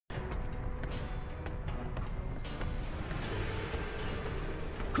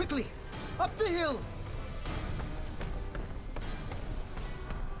Quickly! Up the hill!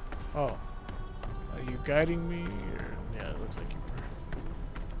 Oh. Are you guiding me? Or... Yeah, it looks like you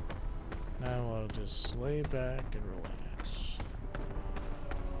were. Now I'll just lay back and relax.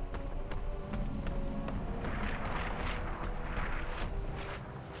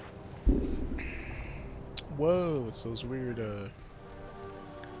 Whoa, it's those weird, what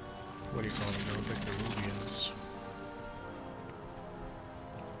do you call them? They look like Peruvians.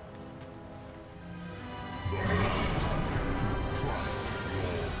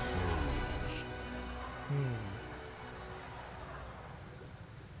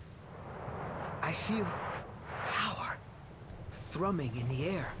 I feel power thrumming in the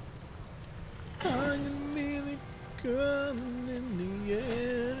air. I can feel it coming in the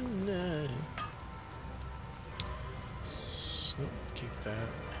air tonight. Nope, keep that.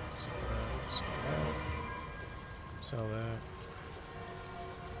 Sell that. Sell that. Sell that.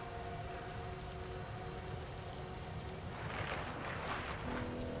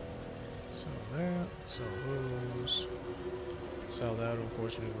 Sell that. Sell those. Sell that,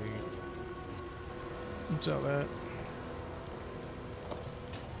 unfortunately. Sell that.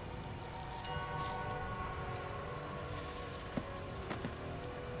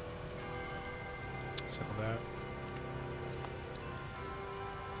 Sell that.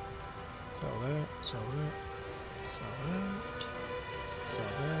 Sell that. Sell that. Sell that. Sell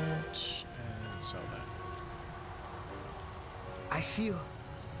that. And sell that. I feel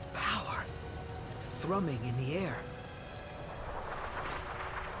power thrumming in the air.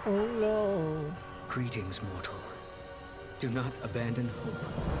 Oh Lord. Greetings, mortal. Do not abandon hope.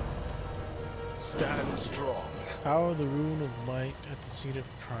 Stand strong. Power the rune of might at the seat of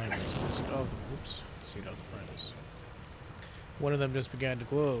Primus. Seat of the Primus. One of them just began to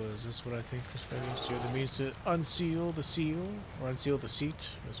glow. Is this what I think this means? The other means to unseal the seal, or unseal the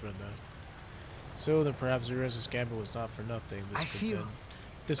seat. Misread that. So then perhaps Zereus' gambit was not for nothing. This could then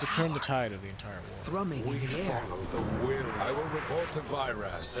discern the tide of the entire war. Thrumming We in the air. follow the will. I will report to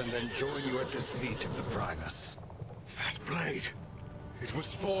Vyras and then join you at the seat of the Primus. That blade. It was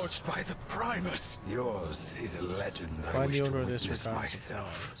forged by the Primus. Yours is a legend. Find the owner of this witness for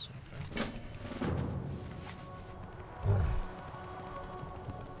myself. supplies. Okay.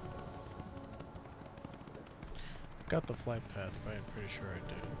 Got the flight path, but I'm pretty sure I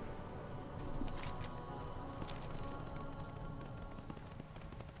did.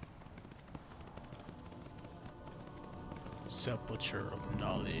 Sepulchre of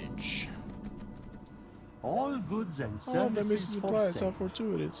Knowledge. All goods and Oh, that services misses for supplies. sale. How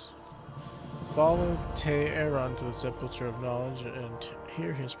fortuitous. Follow Teheran to the Sepulchre of Knowledge and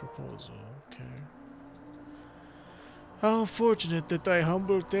hear his proposal. Okay. How fortunate that I,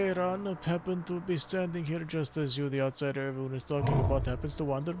 humble Teheran, happen to be standing here just as you, the outsider everyone is talking about, happens to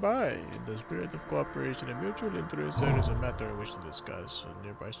wander by. In the spirit of cooperation and mutual interest, there is a matter I wish to discuss. A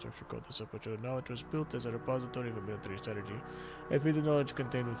nearby structure called the Sepulchre of Knowledge was built as a repository of military strategy. I fear the knowledge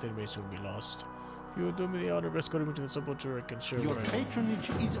contained within may soon be lost. If you would do me the honor of escorting me to the Sepulchre, I can share Your what I know. patronage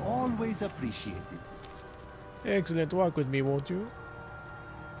is always appreciated. Excellent. Walk with me, won't you?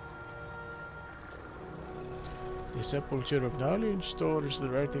 The Sepulchre of Knowledge stores the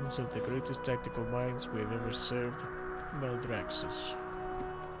writings of the greatest tactical minds we have ever served, Maldraxxus.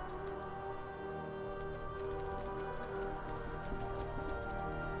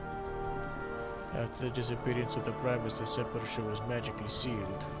 After the disappearance of the Primus, the Sepulchre was magically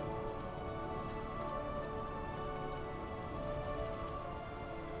sealed.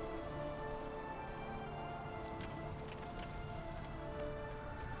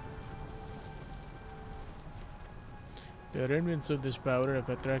 The remnants of this power have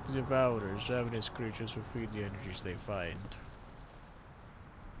attracted devourers, ravenous creatures who feed the energies they find.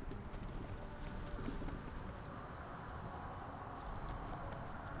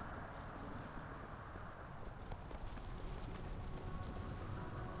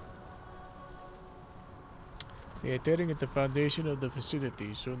 They are tearing at the foundation of the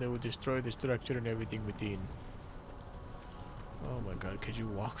facility, soon they will destroy the structure and everything within. Oh my god, could you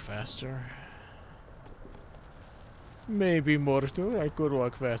walk faster? Maybe, mortal. I could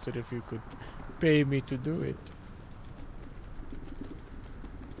walk faster if you could pay me to do it.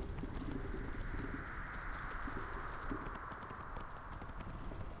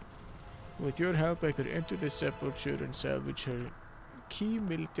 With your help, I could enter the Sepulchre and salvage her key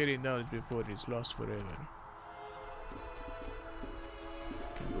military knowledge before it is lost forever.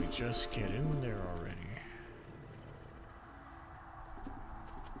 Can we just get in there already?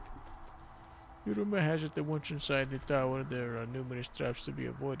 Rumor has it that once inside the tower, there are numerous traps to be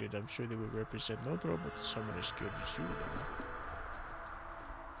avoided. I'm sure they will represent no trouble to someone as skilled as you, though.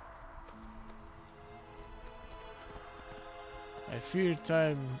 I fear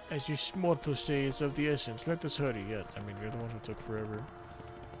time, as you mortals say, is of the essence. Let us hurry. Yes, I mean, you're the one who took forever.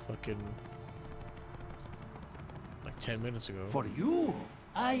 Fucking... like 10 minutes ago. For you,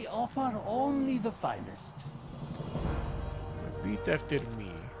 I offer only the finest. Repeat after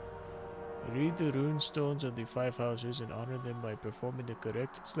me. Read the rune stones of the 5 houses and honor them by performing the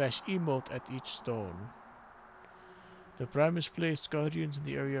correct /emote at each stone. The Primus placed guardians in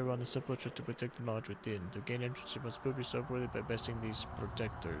the area around the sepulchre to protect the knowledge within. To gain entrance, you must prove yourself worthy by besting these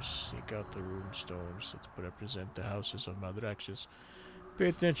protectors. Seek out the rune stones that represent the houses of Maldraxxus. Pay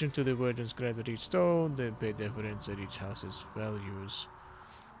attention to the wordings granted each stone, then pay deference at each house's values.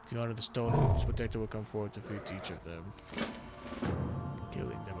 If you honor the stone, its protector will come forward to fight each of them.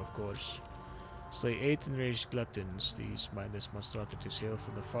 Killing them, of course. Slay 8 enraged gluttons. These mindless monstrosities hail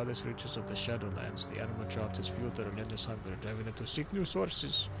from the farthest reaches of the Shadowlands. The animatronics fuel their relentless hunger, driving them to seek new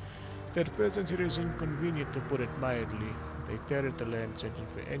sources. Their presence here is inconvenient, to put it mildly. They tear at the land, searching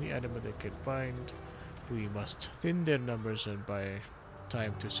for any animal they can find. We must thin their numbers and buy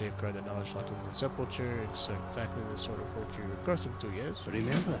time to safeguard the knowledge locked within the sepulchre. It's exactly the sort of work you're accustomed to, yes?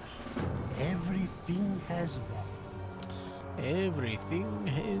 Remember, everything has value. Everything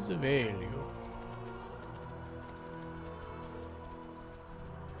has a value.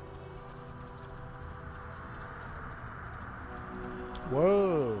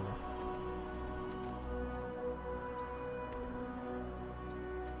 Whoa.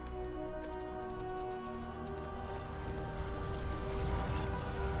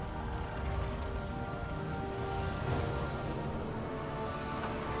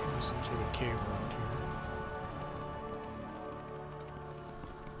 There's some sort of cave around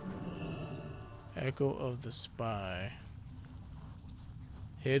here. Echo of the Spy.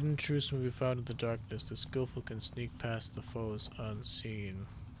 Hidden truths may be found in the darkness. The skillful can sneak past the foes unseen.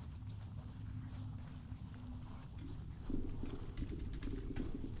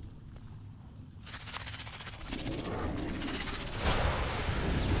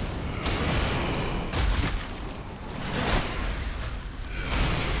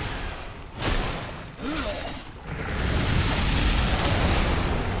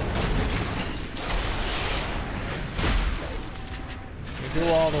 Do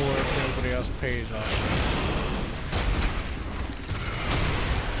all the work, nobody else pays on it.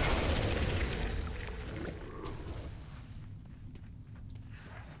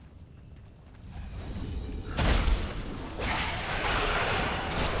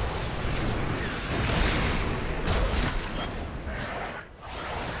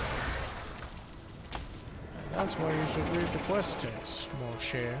 And that's why you should read the quest text, mon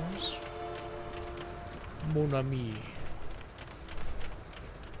chers. Mon ami.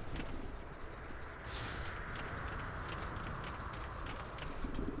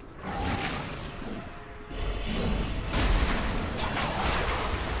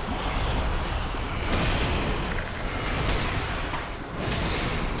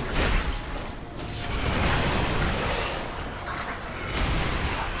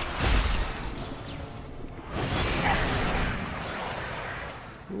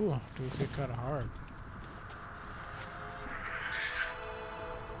 Ooh, does hit kind of hard.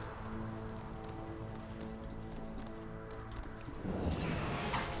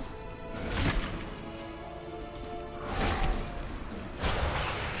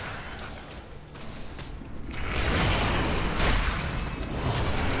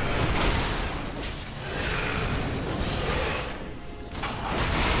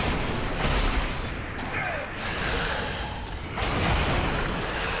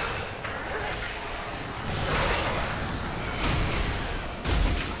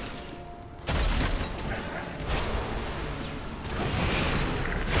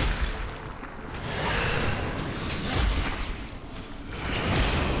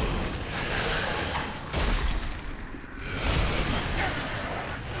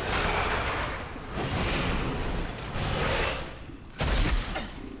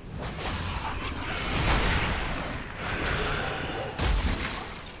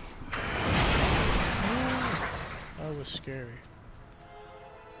 Was scary.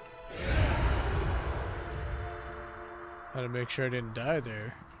 Had to make sure I didn't die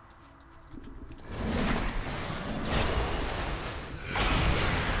there.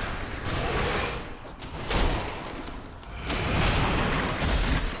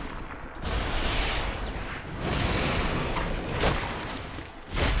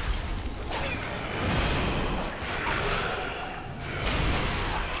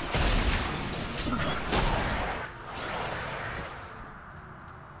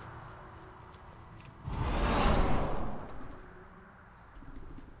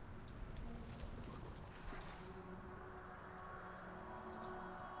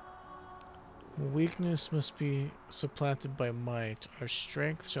 Weakness must be supplanted by might. Our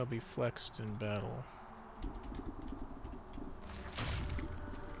strength shall be flexed in battle.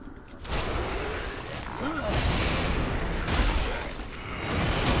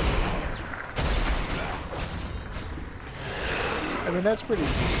 I mean, that's pretty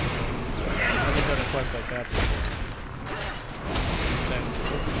neat. I haven't done a quest like that before.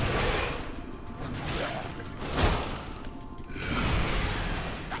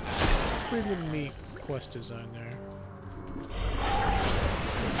 Pretty little neat quest design there.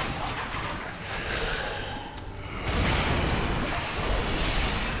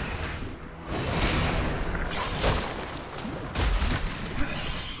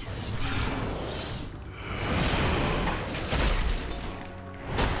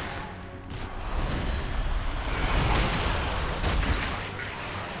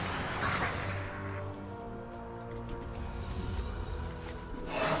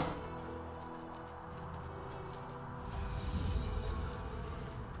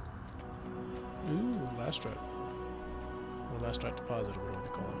 Last right. Or last right deposit, or whatever they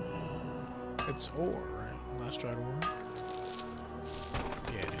call it. It's ore, right? Last right ore?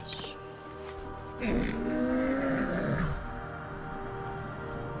 Yeah, it is.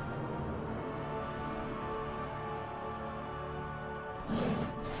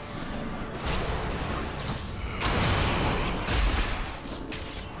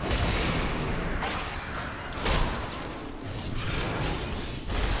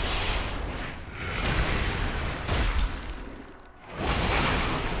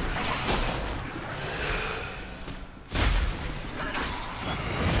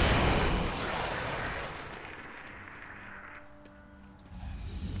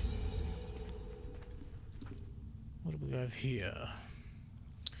 What do we have here?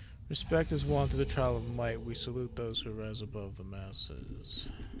 Respect is won to the trial of might. We salute those who rise above the masses.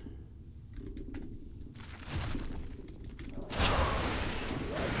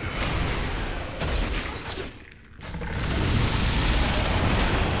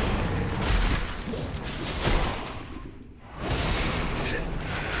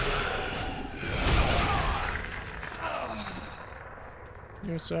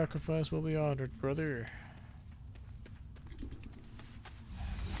 Your sacrifice will be honored, brother.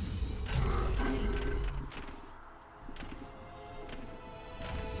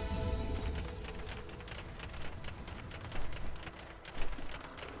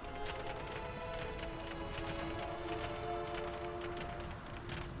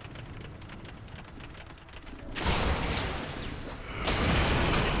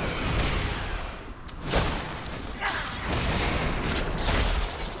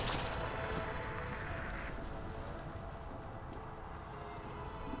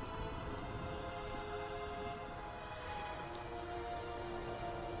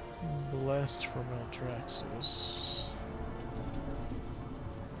 Blessed from Eldraxis.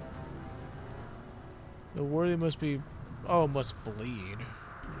 The worthy must be... Oh, must bleed.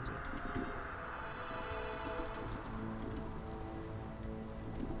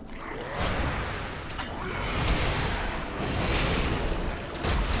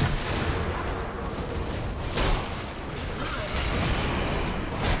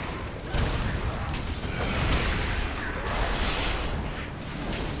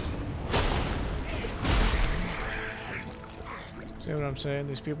 See what I'm saying?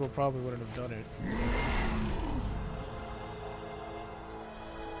 These people probably wouldn't have done it.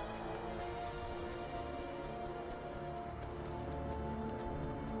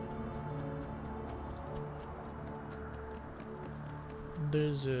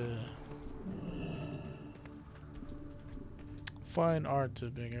 There's a fine art to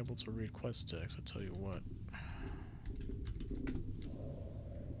being able to read quest text, I'll tell you what.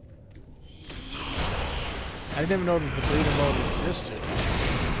 I didn't even know that the bleeding mode existed.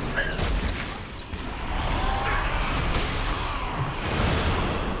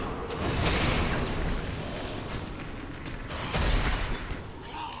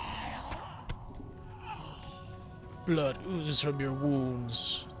 Blood oozes from your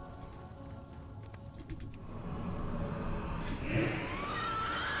wounds.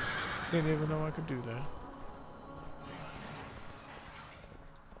 Didn't even know I could do that.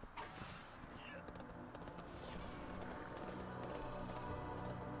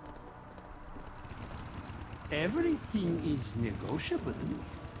 Everything is negotiable.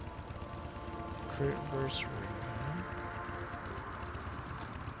 Critversary.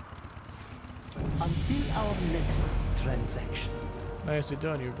 Until our next transaction. Nicely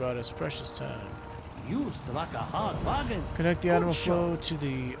done, you brought us precious time. You struck a hard bargain. Connect the Good animal shot. flow to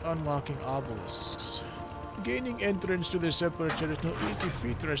the unlocking obelisks. Gaining entrance to the sepulchre is no easy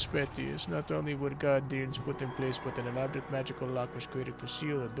feat, Respetius. Not only were guardians put in place, but an elaborate magical lock was created to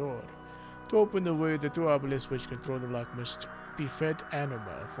seal the door. To open the way, the two obelisks which control the lock must be fed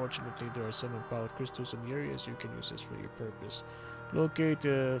anima. Fortunately, there are some empowered crystals in the area, so you can use this for your purpose. Locate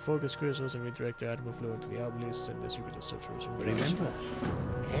focus crystals and redirect the anima flow into the obelisk, and this you can just search for some rings. Remember,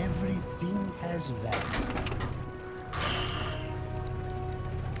 everything has value.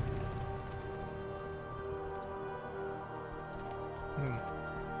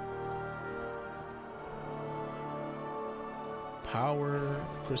 Power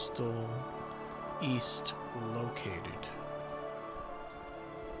crystal east located.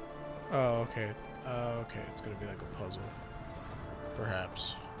 Oh, okay. Okay, it's gonna be like a puzzle.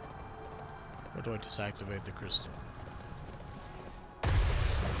 Perhaps. Or do I just activate the crystal?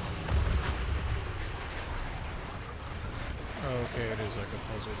 Okay, it is like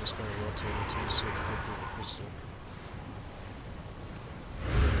a puzzle. Just gonna rotate until you see it click through the crystal.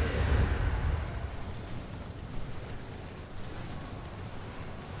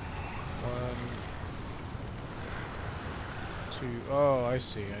 Oh, I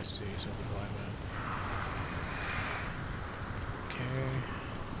see, so the blind man. Okay.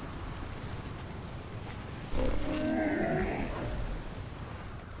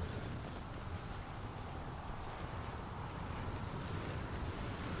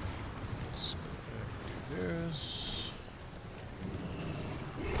 Let's go ahead and do this.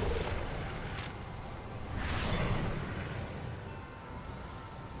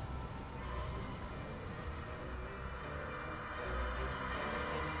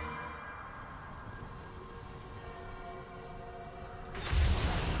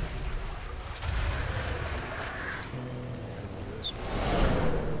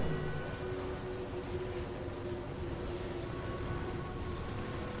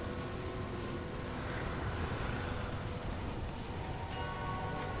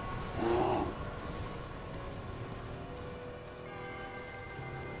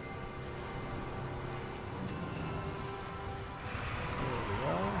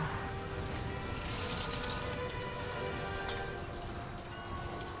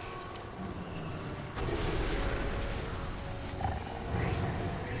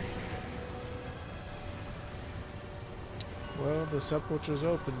 Well, the sepulchre's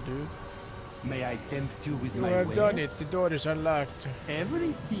open, dude. May I tempt you with You my have done it. wares? The door is unlocked.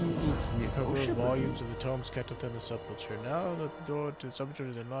 Everything is Cover negotiable. volumes of the tomes kept within the sepulchre. Now that the door to the sepulchre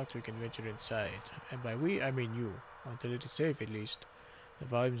is unlocked, we can venture inside. And by we, I mean you. Until it is safe, at least. The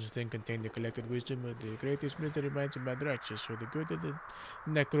volumes within contain the collected wisdom of the greatest military minds of Madrachis. For the good of the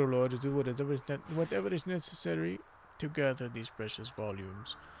Necrolords, do whatever is necessary to gather these precious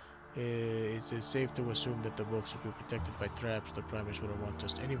volumes. It is safe to assume that the books will be protected by traps. The Primus wouldn't want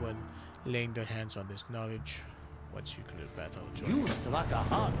just anyone laying their hands on this knowledge. Once you clear the path, I'll join You struck a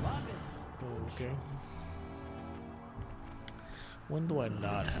hard bargain. Okay. When do I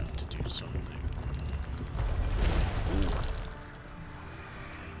not have to do something?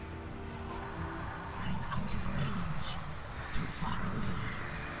 I'm out of range. Too far away.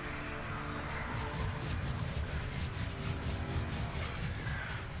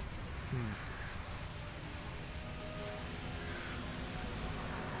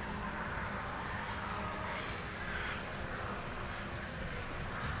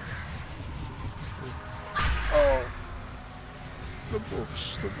 Oh! The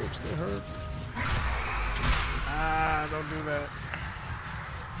books, they hurt. Ah, don't do that.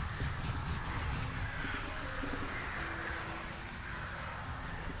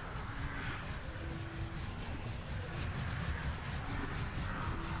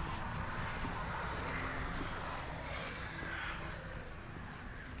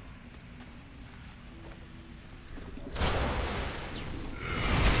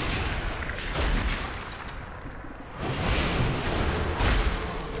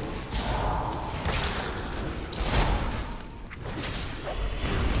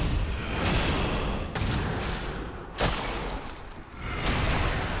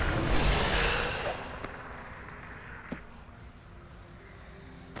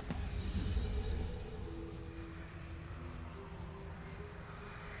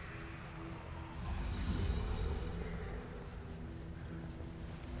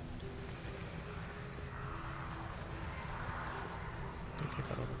 I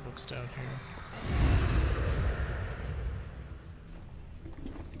got all the books down here.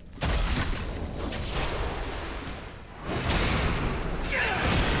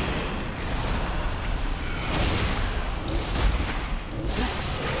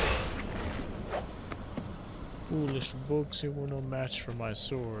 Foolish books, it were no match for my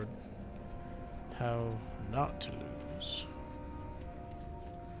sword. How not to lose.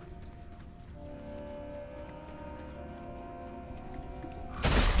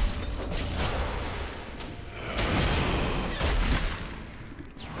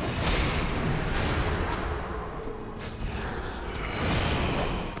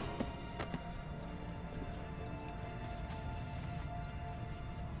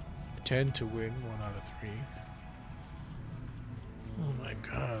 Tend to win 1 out of 3. Oh my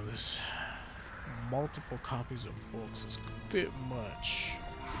god, this multiple copies of books is a bit much.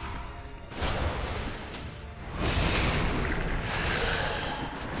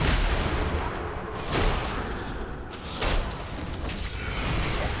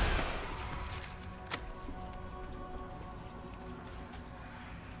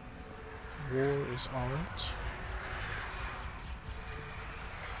 War is art.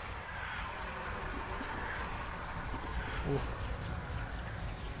 Ooh.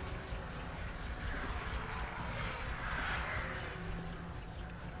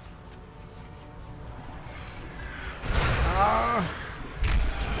 Ah!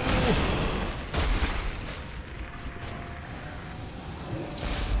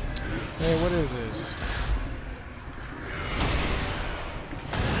 Hey, what is this?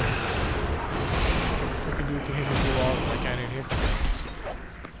 Freaking dude can hit me through all, I can't hit things.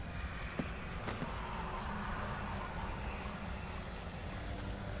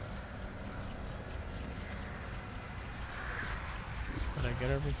 Did I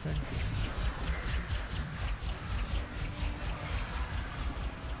get everything?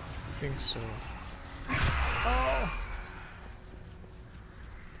 I think so. Oh!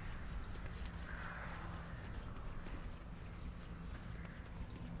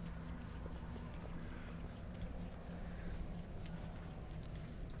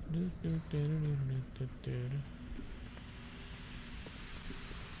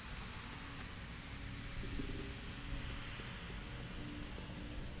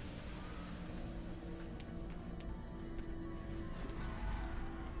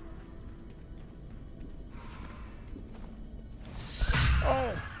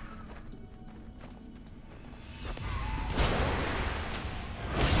 Oh!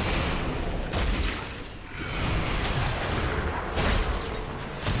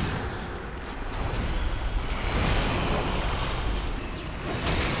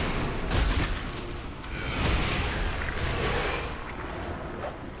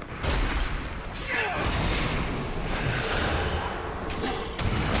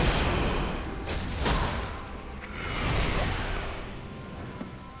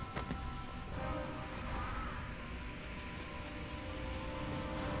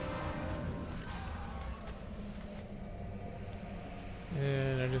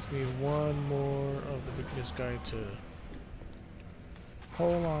 And I just need one more of the weakness guide to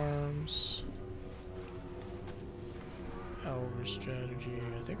pole arms. Elver strategy.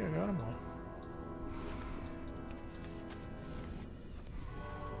 I think I got them all.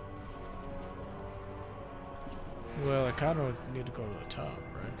 Well, I kind of need to go to the top,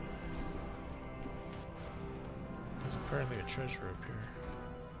 right? There's apparently a treasure up here.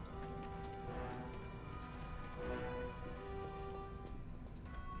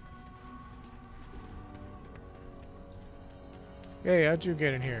 Hey, how'd you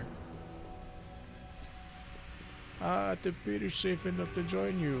get in here? Ah, the beat is safe enough to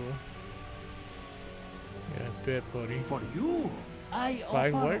join you. Yeah, I bet, buddy. For you, I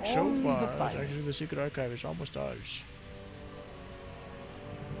Fine offer work so only far. the Actually, finest. the secret archive is almost ours.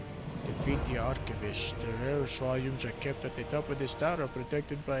 Defeat the Archivist. The rarest volumes are kept at the top of this tower,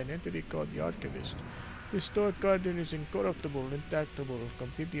 protected by an entity called the Archivist. This store guardian is incorruptible, intactable,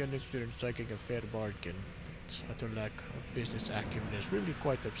 completely uninterested in striking a fair bargain. Its utter lack of business acumen is really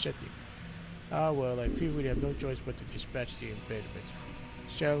quite upsetting. Ah well, I fear we have no choice but to dispatch the impediments.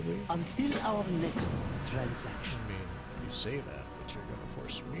 Shall we? Until our next I transaction. mean, you say that, but you're gonna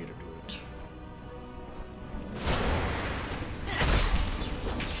force me to do it.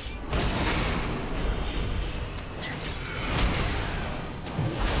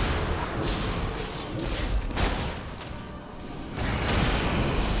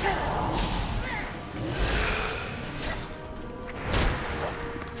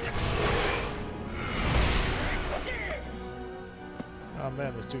 Oh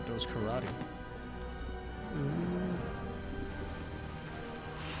man, this dude knows karate.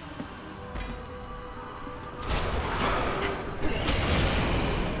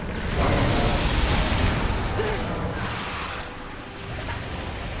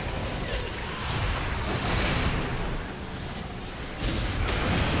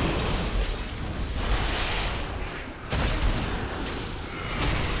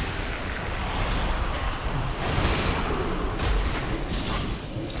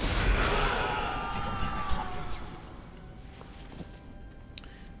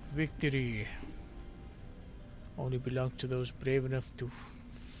 Victory only belongs to those brave enough to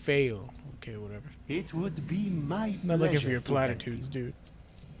fail. Okay, whatever. It would be my Not looking for pleasure your to help platitudes, dude.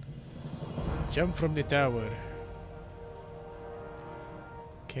 Jump from the tower.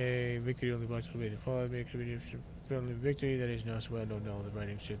 Okay, victory only belongs to the fall. Make a victory that is not well known. All the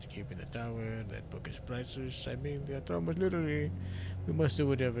writing said to keep in the tower. That book is priceless. I mean, that almost literally. We must do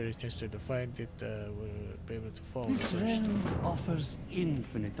whatever is necessary to find it. We'll be able to fall This first. realm offers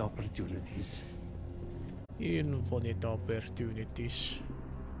infinite opportunities. Infinite opportunities.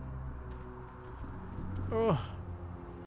 Oh.